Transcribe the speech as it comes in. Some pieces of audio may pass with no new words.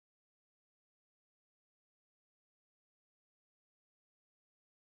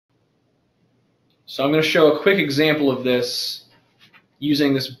So I'm going to show a quick example of this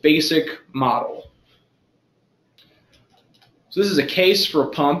using this basic model. So this is a case for a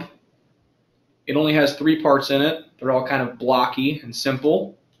pump. It only has 3 parts in it. They're all kind of blocky and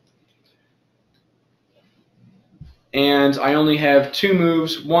simple. And I only have 2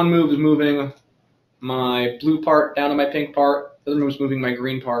 moves. One move is moving my blue part down to my pink part. The other move is moving my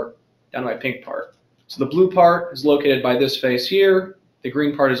green part down to my pink part. So the blue part is located by this face here. The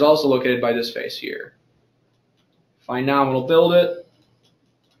green part is also located by this face here. If I nominal build it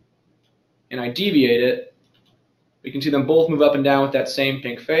and I deviate it, we can see them both move up and down with that same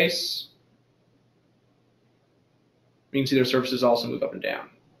pink face. We can see their surfaces also move up and down.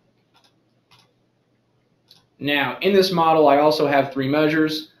 Now, in this model, I also have 3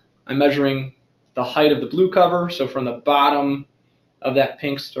 measures. I'm measuring the height of the blue cover, so from the bottom of that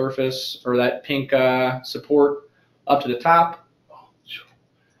pink surface, or that pink support, up to the top. Oh, sure.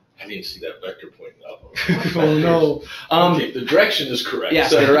 I didn't see that vector pointing up. Oh, no. Okay, the direction is correct. Yes,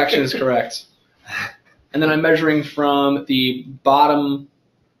 the direction is correct. And then I'm measuring from the bottom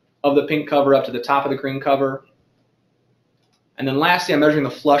of the pink cover up to the top of the green cover. And then lastly, I'm measuring the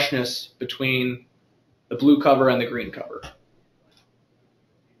flushness between the blue cover and the green cover.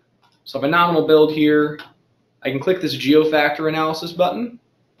 So if I nominal build here, I can click this geofactor analysis button,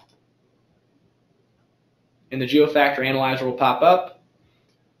 and the geofactor analyzer will pop up.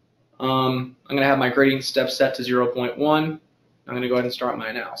 I'm going to have my gradient step set to 0.1. I'm going to go ahead and start my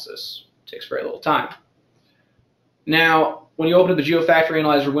analysis. It takes very little time. Now, when you open up the geofactor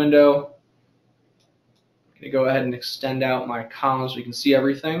analyzer window, I'm going to go ahead and extend out my columns so you can see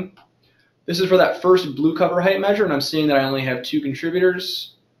everything. This is for that first blue cover height measure, and I'm seeing that I only have 2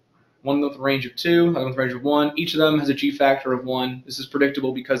 contributors, one with a range of 2, another with a range of 1. Each of them has a G factor of 1. This is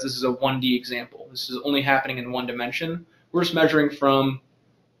predictable because this is a 1D example. This is only happening in 1 dimension. We're just measuring from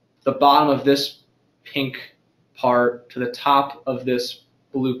the bottom of this pink part to the top of this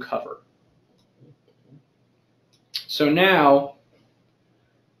blue cover. So now,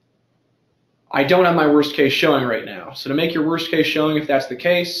 I don't have my worst case showing right now. So to make your worst case showing, if that's the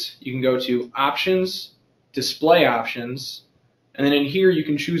case, you can go to Options, Display Options, and then in here you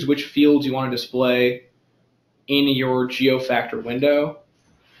can choose which fields you want to display in your geofactor window.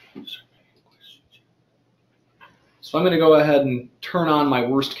 So I'm going to go ahead and turn on my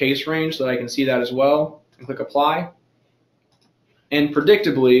worst case range so that I can see that as well, and click Apply. And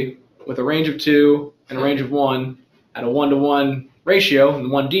predictably, with a range of 2 and a range of 1 at a 1-to-1 ratio in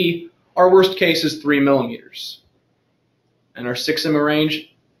 1D, our worst case is 3 millimeters. And our 6 sigma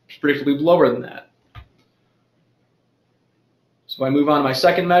range is predictably lower than that. So I move on to my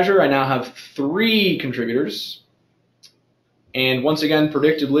second measure. I now have 3 contributors. And once again,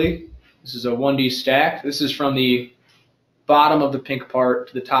 predictably, this is a 1D stack. This is from the bottom of the pink part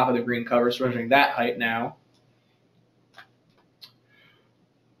to the top of the green cover, so we're measuring that height now.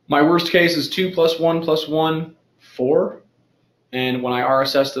 My worst case is 2 + 1 + 1, 4. And when I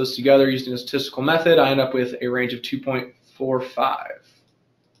RSS those together using a statistical method, I end up with a range of 2.45.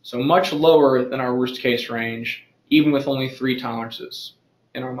 So much lower than our worst case range, even with only 3 tolerances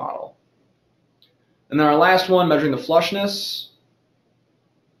in our model. And then our last one, measuring the flushness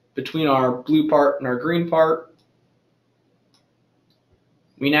between our blue part and our green part.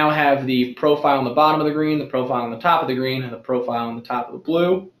 We now have the profile on the bottom of the green, the profile on the top of the green, and the profile on the top of the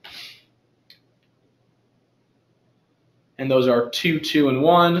blue. And those are 2, 2, and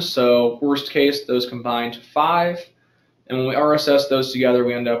 1, so worst case, those combine to 5. And when we RSS those together,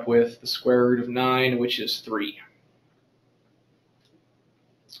 we end up with the square root of 9, which is 3.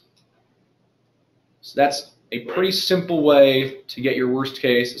 So that's a pretty simple way to get your worst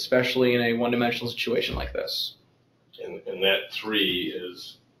case, especially in a 1-dimensional situation like this. And that 3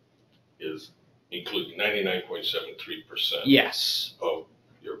 is including 99.73% yes. of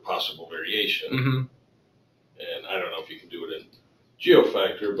your possible variation. Mm-hmm. And I don't know if you can do it in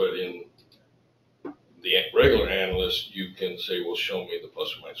geofactor, but in the regular analyst, you can say, well, show me the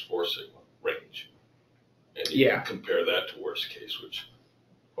 ±4 sigma range. And you can compare that to worst case, which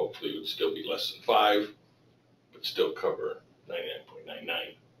hopefully would still be less than 5, but still cover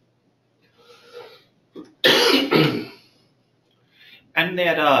 99.99. And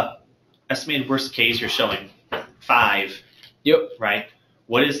that estimated worst case, you're showing 5. Yep. Right?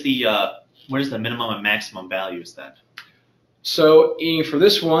 What is the minimum and maximum values then? So for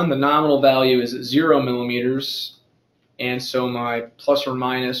this one, the nominal value is 0 millimeters, and so my plus or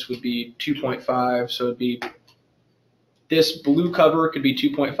minus would be 2.5. So it'd be this blue cover could be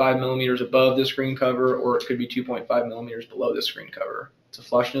 2.5 millimeters above this green cover, or it could be 2.5 millimeters below this green cover. It's a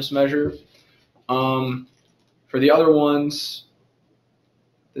flushness measure. For the other ones,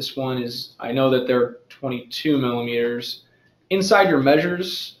 This one is, I know that they're 22 millimeters. Inside your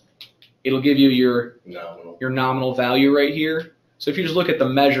measures, it'll give you your nominal value right here. So if you just look at the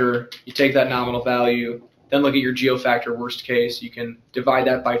measure, you take that nominal value, then look at your geofactor worst case. You can divide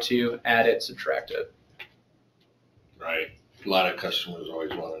that by 2, add it, subtract it. Right. A lot of customers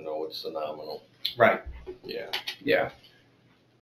always want to know what's the nominal. Right. Yeah. Yeah.